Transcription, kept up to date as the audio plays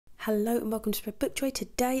Hello and welcome to Spread Book Joy.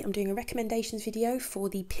 Today I'm doing a recommendations video for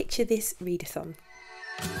the Picture This Readathon.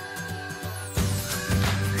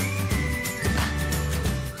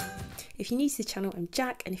 If you're new to the channel, I'm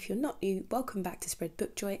Jack, and if you're not new, welcome back to Spread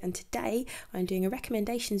Book Joy. And today I'm doing a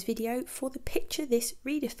recommendations video for the Picture This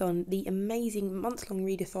Readathon, the amazing month-long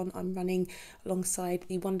readathon I'm running alongside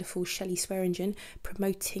the wonderful Shelley Swearingen,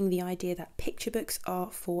 promoting the idea that picture books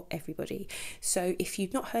are for everybody. So if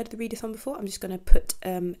you've not heard of the readathon before, I'm just going to put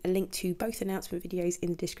a link to both announcement videos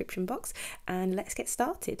in the description box, and let's get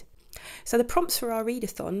started. So the prompts for our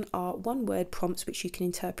readathon are one-word prompts which you can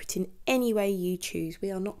interpret in any way you choose.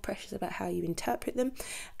 We are not precious about how you interpret them,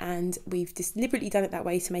 and we've deliberately done it that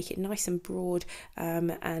way to make it nice and broad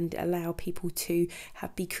and allow people to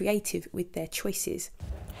be creative with their choices.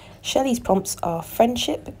 Shelley's prompts are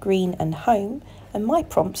friendship, green and home, and my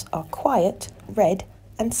prompts are quiet, red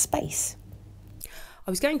and space. I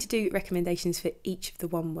was going to do recommendations for each of the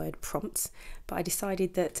one-word prompts, but I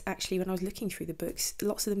decided that actually when I was looking through the books,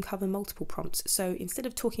 lots of them cover multiple prompts. So instead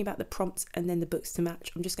of talking about the prompts and then the books to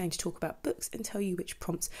match, I'm just going to talk about books and tell you which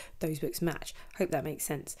prompts those books match. Hope that makes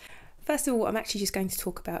sense. First of all, I'm actually just going to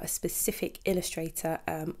talk about a specific illustrator,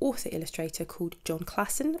 author-illustrator called Jon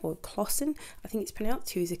Klassen, or Klossen, I think it's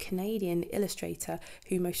pronounced, who is a Canadian illustrator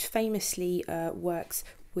who most famously works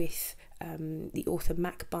with the author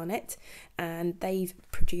Mac Barnett, and they've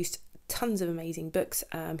produced tons of amazing books.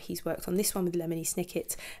 He's worked on this one with Lemony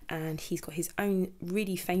Snicket, and he's got his own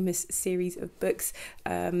really famous series of books,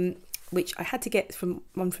 which I had to get from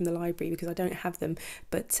the library because I don't have them.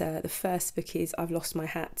 But the first book is I've Lost My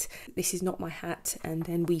Hat, This Is Not My Hat, and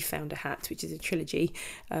then We Found a Hat, which is a trilogy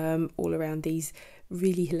all around these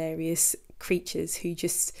really hilarious creatures who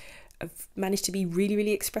just have managed to be really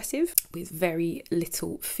expressive with very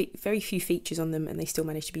few features on them, and they still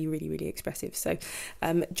manage to be really expressive. So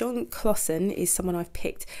Jon Klassen is someone I've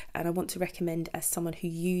picked and I want to recommend as someone who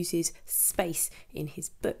uses space in his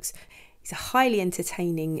books. He's a highly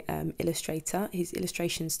entertaining illustrator. His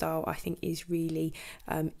illustration style, I think, is really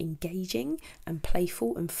engaging and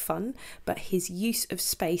playful and fun, but his use of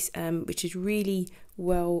space, which is really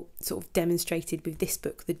well sort of demonstrated with this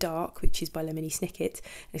book, The Dark, which is by Lemony Snicket.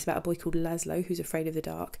 It's about a boy called Laszlo who's afraid of the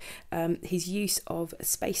dark. His use of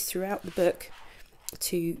space throughout the book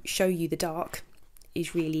to show you the dark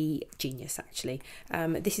is really genius, actually.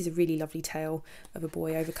 This is a really lovely tale of a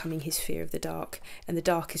boy overcoming his fear of the dark, and the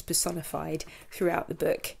dark is personified throughout the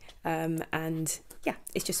book, and yeah,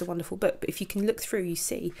 it's just a wonderful book. But if you can look through, you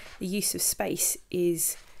see the use of space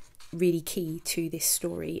is really key to this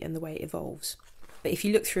story and the way it evolves. But if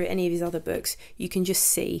you look through any of his other books, you can just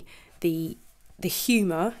see the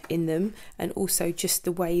humour in them, and also just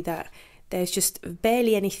the way that there's just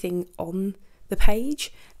barely anything on the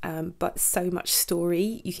page, but so much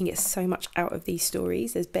story. You can get so much out of these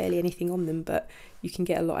stories. There's barely anything on them, but you can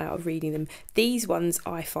get a lot out of reading them. These ones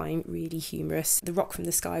I find really humorous. The Rock from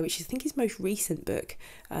the Sky, which I think is his most recent book,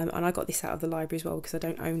 and I got this out of the library as well because I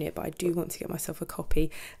don't own it, but I do want to get myself a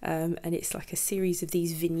copy, and it's like a series of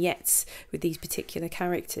these vignettes with these particular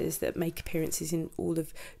characters that make appearances in all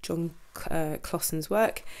of Jon Klassen's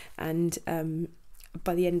work, and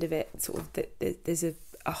by the end of it, sort of there's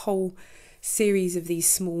a whole series of these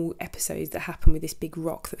small episodes that happen with this big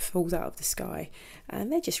rock that falls out of the sky,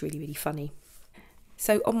 and they're just really funny.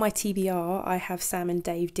 So on my TBR, I have Sam and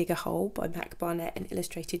Dave Dig a Hole by Mac Barnett and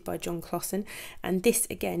illustrated by Jon Klassen. And this,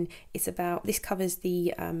 again, this covers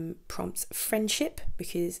the prompts friendship,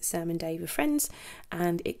 because Sam and Dave are friends,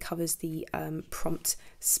 and it covers the prompt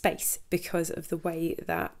space because of the way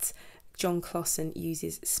that Jon Klassen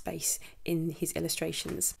uses space in his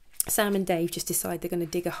illustrations. Sam and Dave just decide they're going to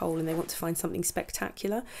dig a hole and they want to find something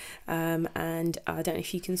spectacular, and I don't know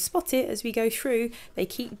if you can spot it as we go through. They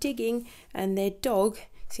keep digging and their dog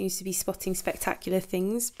seems to be spotting spectacular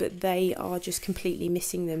things, but they are just completely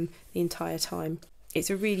missing them the entire time.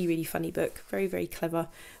 It's a really funny book, very clever,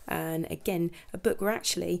 and again a book where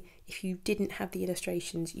actually if you didn't have the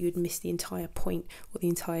illustrations you would miss the entire point or the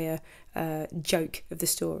entire joke of the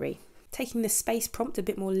story. Taking the space prompt a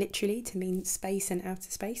bit more literally to mean space and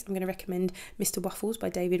outer space, I'm going to recommend Mr. Waffles by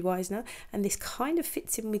David Wisner, and this kind of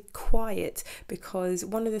fits in with quiet, because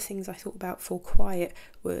one of the things I thought about for quiet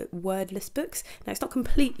were wordless books. Now it's not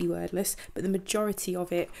completely wordless, but the majority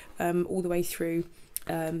of it, all the way through,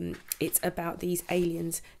 it's about these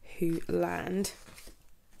aliens who land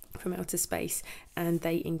from outer space and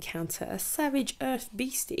they encounter a savage earth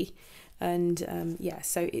beastie, and yeah,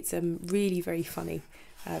 so it's really very funny.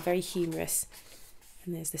 Very humorous,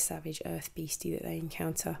 and there's the savage earth beastie that they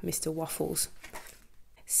encounter, Mr. Waffles.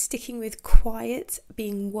 Sticking with quiet,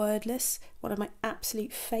 being wordless, one of my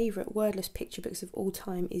absolute favourite wordless picture books of all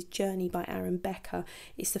time is Journey by Aaron Becker.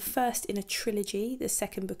 It's the first in a trilogy. The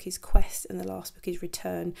second book is Quest and the last book is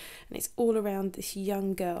Return, and it's all around this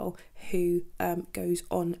young girl who goes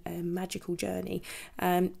on a magical journey.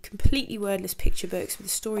 Completely wordless picture books with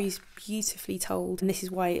the stories beautifully told, and this is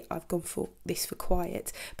why I've gone for this for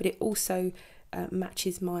quiet, but it also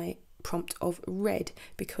matches my prompt of red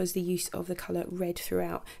because the use of the colour red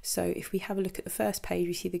throughout. So if we have a look at the first page,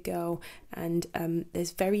 we see the girl and there's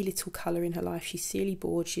very little colour in her life. She's really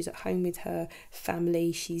bored, she's at home with her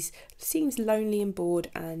family, seems lonely and bored,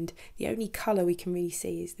 and the only colour we can really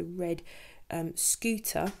see is the red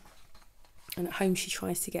scooter. And at home she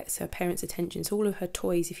tries to get her parents' attention, so all of her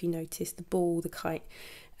toys, if you notice, the ball, the kite,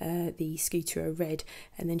 the scooter are red,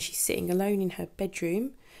 and then she's sitting alone in her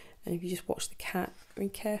bedroom. And if you just watch the cat very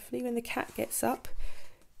carefully, when the cat gets up,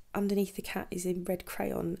 underneath the cat is in red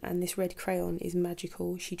crayon, and this red crayon is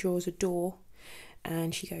magical. She draws a door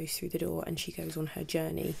and she goes through the door and she goes on her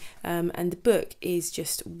journey. And the book is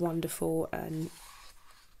just wonderful and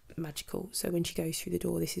magical. So when she goes through the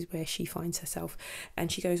door, this is where she finds herself,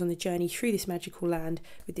 and she goes on the journey through this magical land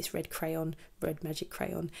with this red magic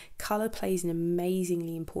crayon. Colour plays an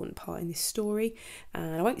amazingly important part in this story,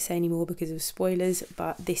 and I won't say any more because of spoilers,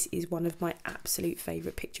 but this is one of my absolute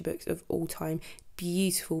favourite picture books of all time.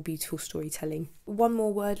 Beautiful, beautiful storytelling. One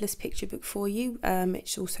more wordless picture book for you.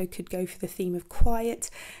 It also could go for the theme of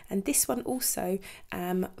quiet, and this one also,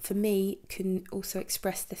 for me, can also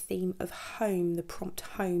express the theme of home, the prompt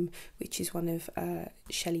home, which is one of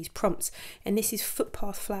Shelley's prompts, and this is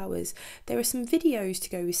Footpath Flowers. There are some videos to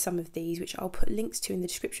go with some of these, which I'll put links to in the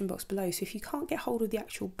description box below, so if you can't get hold of the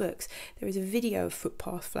actual books, there is a video of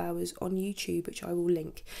Footpath Flowers on YouTube, which I will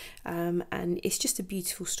link, and it's just a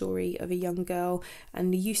beautiful story of a young girl,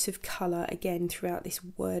 and the use of colour again throughout this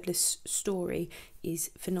wordless story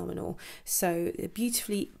is phenomenal. So the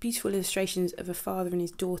beautiful illustrations of a father and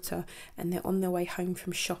his daughter, and they're on their way home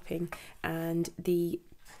from shopping, and the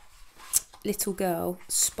little girl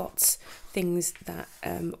spots things that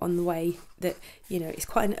on the way that, you know, it's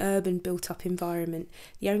quite an urban built up environment.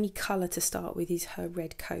 The only colour to start with is her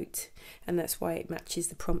red coat, and that's why it matches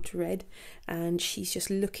the prompt red, and she's just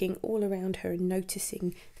looking all around her and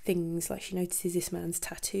noticing things, like she notices this man's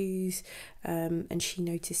tattoos, and she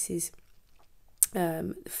notices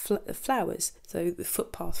flowers, so the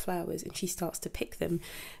footpath flowers, and she starts to pick them,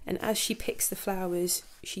 and as she picks the flowers,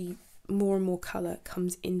 more and more colour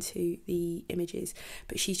comes into the images,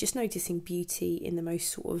 but she's just noticing beauty in the most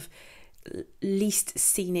sort of least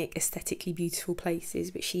scenic, aesthetically beautiful places,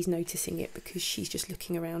 but she's noticing it because she's just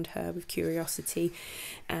looking around her with curiosity.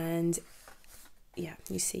 And yeah,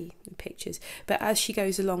 you see the pictures, but as she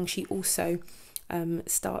goes along, she also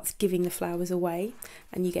starts giving the flowers away,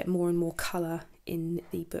 and you get more and more colour in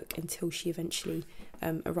the book until she eventually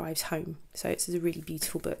arrives home. So it's a really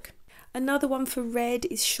beautiful book. Another one for red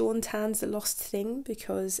is SHaun The Lost Thing,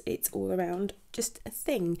 because it's all around just a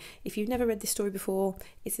thing. If you've never read this story before,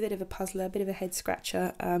 it's a bit of a puzzler, a bit of a head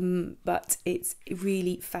scratcher, but it's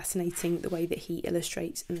really fascinating the way that he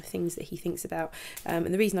illustrates and the things that he thinks about. And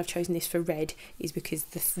the reason I've chosen this for red is because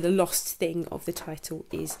the lost thing of the title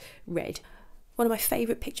is red. One of my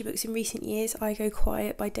favourite picture books in recent years, I Go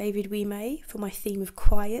Quiet by David Ouimet, for my theme of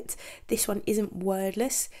quiet. This one isn't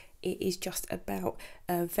wordless. It is just about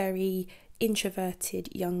a very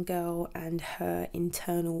introverted young girl and her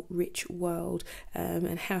internal rich world,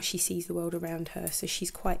 and how she sees the world around her. So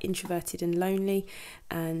she's quite introverted and lonely,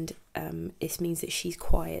 and it means that she's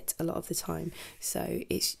quiet a lot of the time. So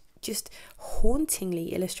it's just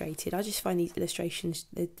hauntingly illustrated. I just find these illustrations,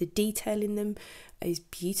 the detail in them is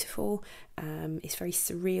beautiful. It's very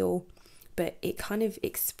surreal, but it kind of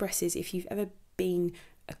expresses, if you've ever been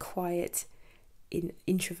a quiet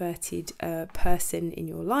introverted person in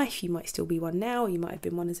your life, you might still be one now, or you might have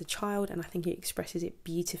been one as a child, and I think it expresses it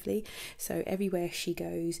beautifully. So everywhere she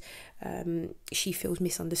goes, she feels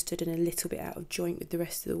misunderstood and a little bit out of joint with the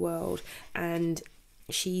rest of the world, and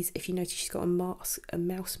if you notice, she's got a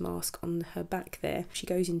mouse mask on her back there. She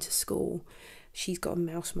goes into school, she's got a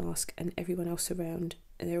mouse mask, and everyone else around,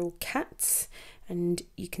 they're all cats, and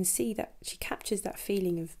you can see that she captures that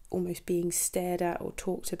feeling of almost being stared at or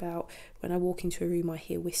talked about. When I walk into a room, I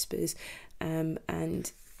hear whispers,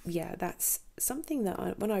 and yeah, that's something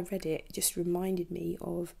that when I read it, just reminded me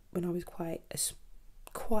of when I was quite a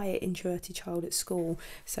quiet, introverted child at school.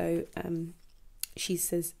 So she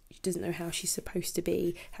says she doesn't know how she's supposed to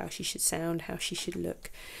be, how she should sound, how she should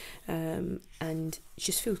look, and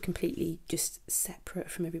just feels completely just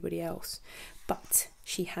separate from everybody else. But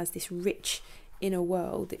she has this rich inner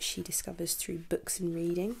world that she discovers through books and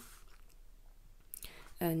reading.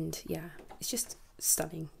 And yeah, it's just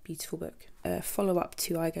stunning, beautiful book. Follow up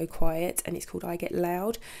to I Go Quiet, and it's called I Get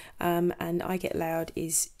Loud, and I Get Loud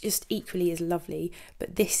is just equally as lovely,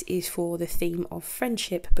 but this is for the theme of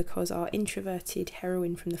friendship, because our introverted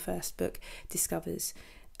heroine from the first book discovers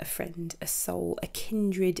a friend, a soul, a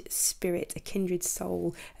kindred spirit, a kindred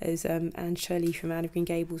soul, as Anne Shirley from Anne of Green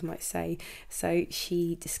Gables might say. So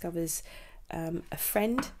she discovers a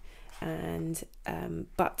friend, and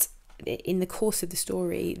but in the course of the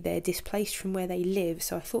story they're displaced from where they live,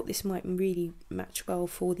 so I thought this might really match well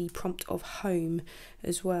for the prompt of home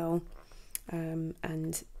as well,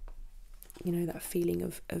 and you know, that feeling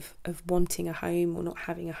of wanting a home or not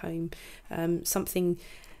having a home, something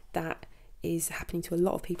that is happening to a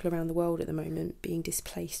lot of people around the world at the moment, being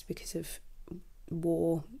displaced because of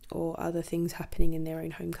war or other things happening in their own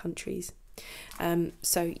home countries.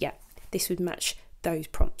 So yeah, this would match those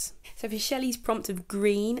prompts. So for Shelley's prompt of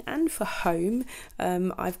green and for home,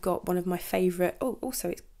 I've got one of my favourite, also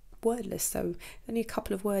it's wordless, so only a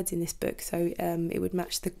couple of words in this book, so it would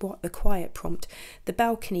match the quiet prompt, The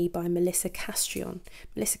Balcony by Melissa Castrillon.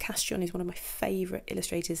 Melissa Castrillon is one of my favourite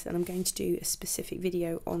illustrators, and I'm going to do a specific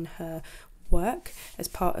video on her work as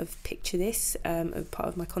part of Picture This, part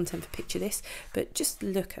of my content for Picture This, but just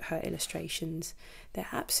look at her illustrations, they're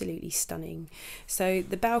absolutely stunning. So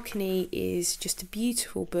The Balcony is just a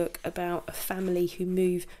beautiful book about a family who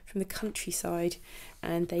move from the countryside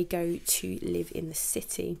and they go to live in the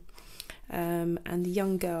city. And the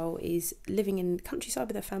young girl is living in the countryside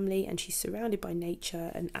with her family, and she's surrounded by nature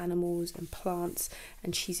and animals and plants,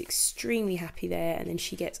 and she's extremely happy there. And then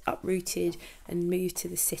she gets uprooted and moved to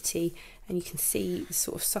the city, and you can see the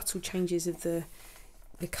sort of subtle changes of the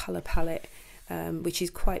colour palette, which is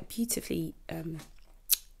quite beautifully,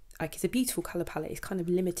 like, it's a beautiful colour palette. It's kind of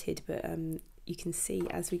limited, but you can see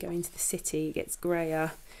as we go into the city it gets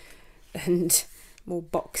greyer and more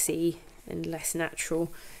boxy and less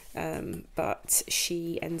natural. But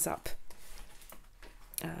she ends up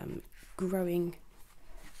growing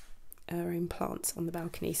her own plants on the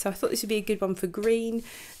balcony. So I thought this would be a good one for green,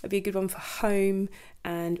 it'd be a good one for home,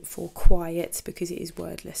 and for quiet because it is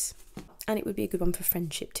wordless. And it would be a good one for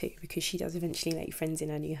friendship too, because she does eventually make friends in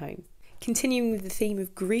her new home. Continuing with the theme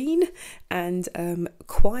of green and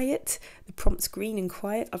quiet, the prompts green and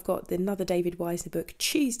quiet, I've got another David Wisner book,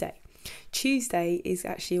 Tuesday. Tuesday is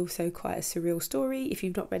actually also quite a surreal story, if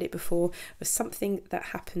you've not read it before, of something that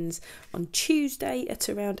happens on Tuesday at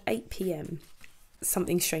around 8 p.m.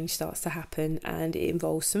 Something strange starts to happen, and it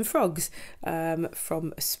involves some frogs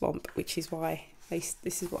from a swamp, which is why this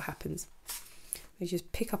is what happens. They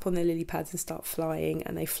just pick up on their lily pads and start flying,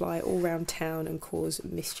 and they fly all around town and cause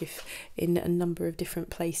mischief in a number of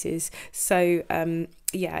different places. So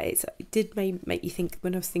yeah, it did make you think.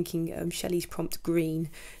 When I was thinking Shelley's prompt green,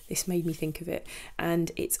 this made me think of it.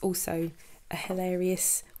 And it's also a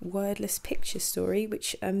hilarious wordless picture story,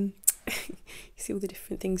 which you see all the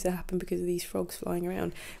different things that happen because of these frogs flying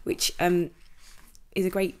around, which is a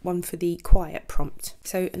great one for the quiet prompt.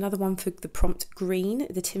 So another one for the prompt green,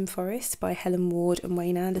 The Tim Forest by Helen Ward and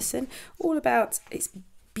Wayne Anderson. All about, it's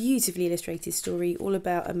beautifully illustrated story, all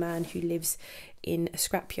about a man who lives in a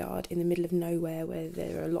scrapyard in the middle of nowhere where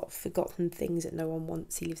there are a lot of forgotten things that no one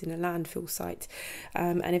wants. He lives in a landfill site,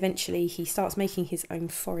 and eventually he starts making his own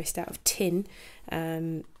forest out of tin,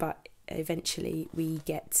 but eventually we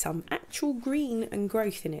get some actual green and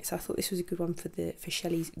growth in it. So I thought this was a good one for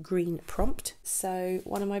Shelley's green prompt. So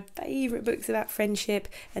one of my favourite books about friendship,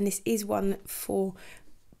 and this is one for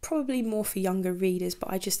probably more for younger readers,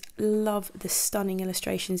 but I just love the stunning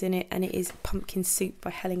illustrations in it, and it is Pumpkin Soup by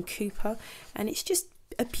Helen Cooper, and it's just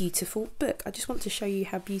a beautiful book. I just want to show you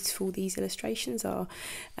how beautiful these illustrations are.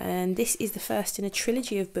 And this is the first in a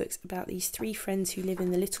trilogy of books about these three friends who live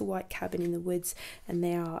in the little white cabin in the woods, and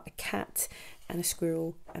they are a cat and a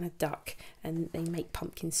squirrel and a duck, and they make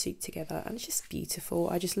pumpkin soup together, and it's just beautiful.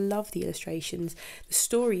 I just love the illustrations. The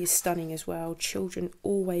story is stunning as well. Children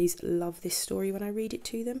always love this story when I read it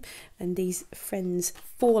to them, and these friends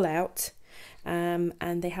fall out,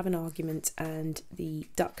 and they have an argument, and the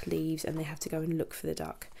duck leaves and they have to go and look for the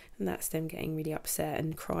duck, and that's them getting really upset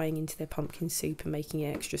and crying into their pumpkin soup and making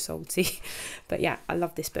it extra salty. But yeah, I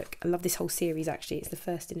love this book. I love this whole series actually. It's the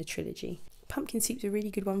first in a trilogy. Pumpkin Soup's a really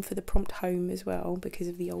good one for the prompt home as well, because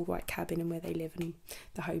of the old white cabin and where they live and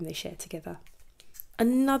the home they share together.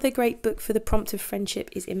 Another great book for the prompt of friendship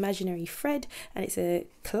is Imaginary Fred, and it's a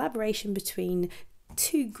collaboration between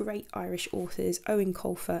two great Irish authors, Eoin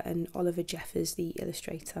Colfer and Oliver Jeffers, the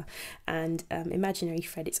illustrator. And Imaginary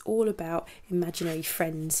Fred, it's all about imaginary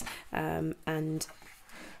friends, and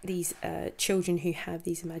these children who have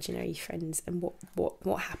these imaginary friends, and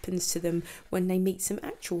what happens to them when they meet some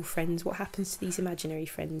actual friends. What happens to these imaginary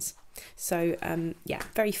friends? So yeah,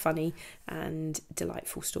 very funny and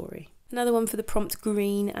delightful story. Another one for the prompt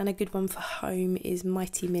green and a good one for home is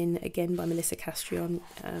Mighty Min, again by Melissa Castrillon.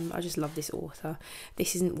 I just love this author.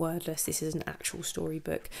 This isn't wordless, this is an actual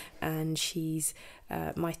storybook, and she's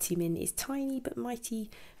Mighty Min is tiny but mighty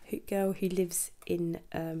girl who lives in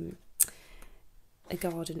a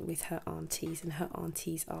garden with her aunties, and her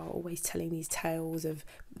aunties are always telling these tales of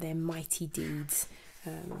their mighty deeds.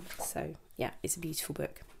 So yeah, it's a beautiful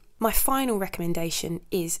book. My final recommendation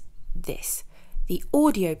is this: the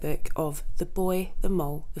audiobook of The Boy, the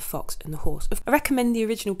Mole, the Fox and the Horse. I recommend the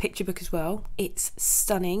original picture book as well. It's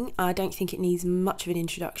stunning. I don't think it needs much of an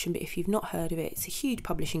introduction, but if you've not heard of it, it's a huge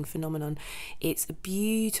publishing phenomenon. It's a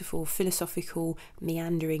beautiful, philosophical,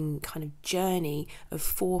 meandering kind of journey of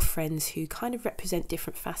 4 friends who kind of represent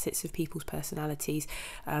different facets of people's personalities,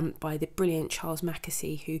 by the brilliant Charles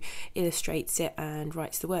Mackesy, who illustrates it and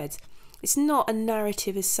writes the words. It's not a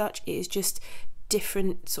narrative as such, it is just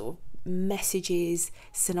different sort of messages,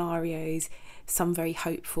 scenarios, some very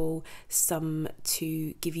hopeful, some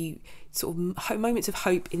to give you sort of moments of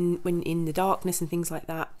hope when in the darkness and things like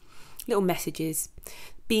that. Little messages.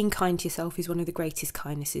 Being kind to yourself is one of the greatest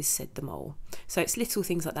kindnesses, said the mole. So it's little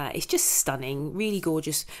things like that. It's just stunning, really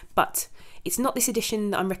gorgeous, but it's not this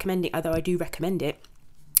edition that I'm recommending, although I do recommend it.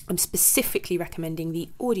 I'm specifically recommending the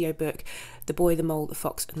audiobook, The Boy, the Mole, the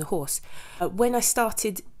Fox and the Horse. When I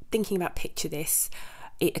started thinking about Picture This,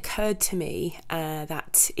 it occurred to me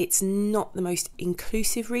that it's not the most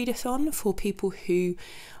inclusive readathon for people who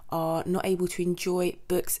are not able to enjoy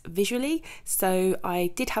books visually. So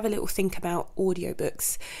I did have a little think about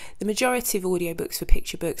audiobooks. The majority of audiobooks for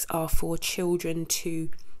picture books are for children to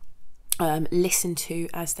listen to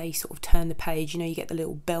as they sort of turn the page. You know, you get the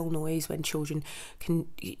little bell noise when children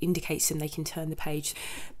indicates them they can turn the page.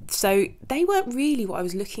 So they weren't really what I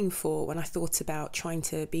was looking for when I thought about trying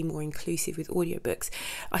to be more inclusive with audiobooks.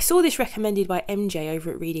 I saw this recommended by MJ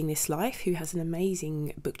over at Reading This Life, who has an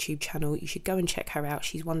amazing booktube channel. You should go and check her out,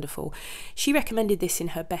 she's wonderful. She recommended this in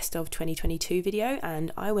her best of 2022 video,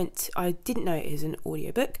 and I didn't know it was an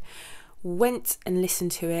audiobook, went and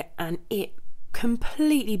listened to it, and it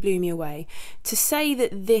completely blew me away. To say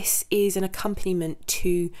that this is an accompaniment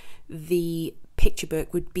to the picture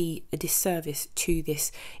book would be a disservice to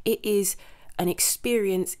this. It is an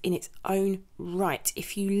experience in its own right.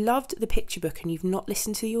 If you loved the picture book and you've not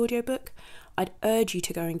listened to the audiobook, I'd urge you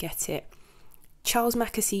to go and get it. Charles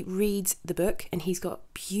Mackesy reads the book and he's got a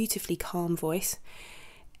beautifully calm voice,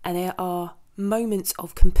 and there are moments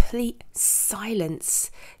of complete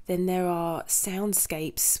silence. Then there are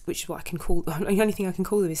soundscapes, which is what I can call, the only thing I can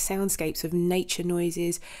call them is soundscapes of nature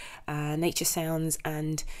noises, nature sounds,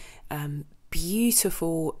 and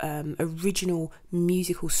beautiful original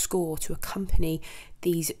musical score to accompany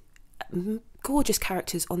these gorgeous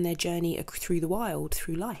characters on their journey through the wild,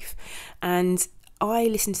 through life. And I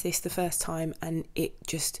listened to this the first time and it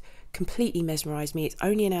just completely mesmerised me. It's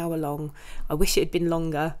only an hour long. I wish it had been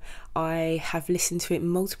longer. I have listened to it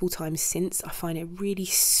multiple times since. I find it a really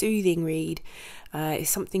soothing read. It's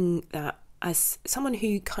something that, as someone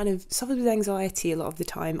who kind of suffers with anxiety a lot of the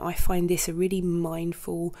time, I find this a really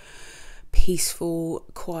mindful, peaceful,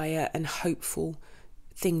 quiet and hopeful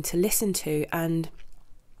thing to listen to. And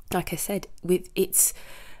like I said, it's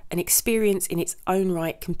an experience in its own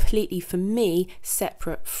right, completely, for me,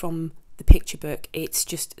 separate from the picture book. It's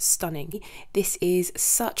just stunning. This is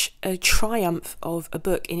such a triumph of a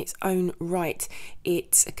book in its own right.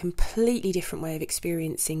 It's a completely different way of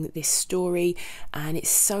experiencing this story, and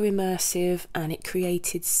it's so immersive, and it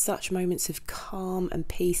created such moments of calm and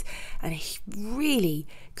peace, and it really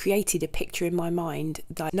created a picture in my mind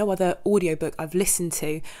that no other audiobook I've listened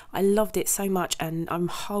to. I loved it so much, and I'm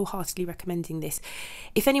wholeheartedly recommending this.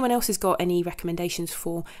 If anyone else has got any recommendations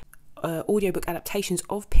for audiobook adaptations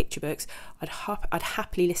of picture books, I'd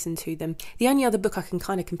happily listen to them. The only other book I can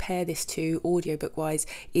kind of compare this to audiobook wise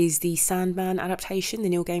is the Sandman adaptation, the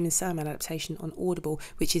Neil Gaiman Sandman adaptation on Audible,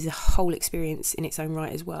 which is a whole experience in its own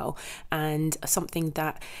right as well, and something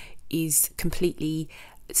that is completely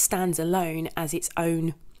stands alone as its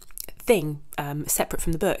own thing, separate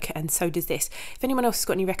from the book, and so does this. If anyone else has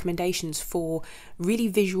got any recommendations for really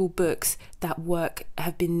visual books that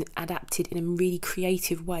have been adapted in a really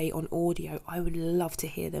creative way on audio, I would love to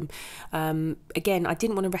hear them. Again, I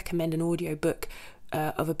didn't want to recommend an audio book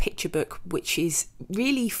of a picture book which is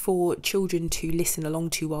really for children to listen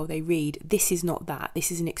along to while they read. This is not that.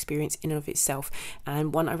 This is an experience in and of itself,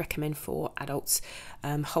 and one I recommend for adults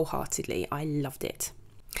wholeheartedly. I loved it.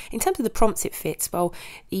 In terms of the prompts it fits, well,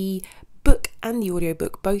 the book and the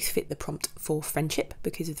audiobook both fit the prompt for friendship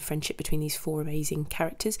because of the friendship between these four amazing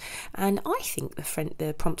characters, and I think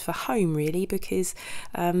the prompt for home, really, because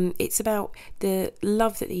it's about the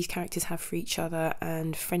love that these characters have for each other,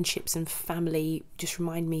 and friendships and family just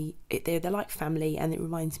remind me, they're like family, and it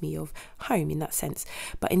reminds me of home in that sense.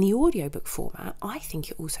 But in the audiobook format, I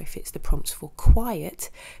think it also fits the prompts for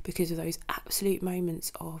quiet because of those absolute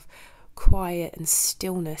moments of quiet and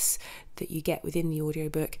stillness that you get within the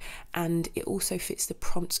audiobook, and it also fits the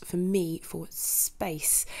prompts for me for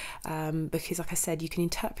space, because like I said, you can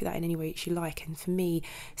interpret that in any way that you like, and for me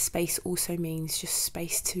space also means just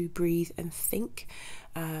space to breathe and think,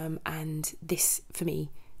 and this for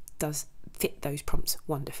me does fit those prompts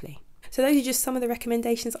wonderfully. So those are just some of the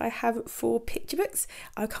recommendations I have for picture books.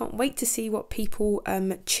 I can't wait to see what people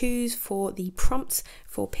choose for the prompts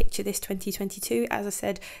for Picture This 2022. As I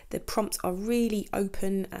said, the prompts are really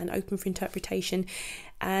open and open for interpretation.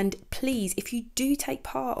 And please, if you do take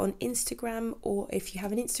part on Instagram, or if you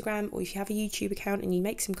have an Instagram or if you have a YouTube account and you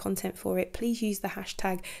make some content for it, please use the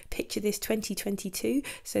hashtag #PictureThis2022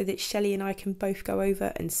 so that Shelley and I can both go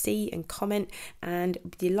over and see and comment, and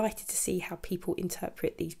be delighted to see how people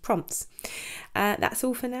interpret these prompts. That's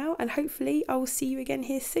all for now, and hopefully I will see you again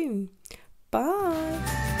here soon. Bye!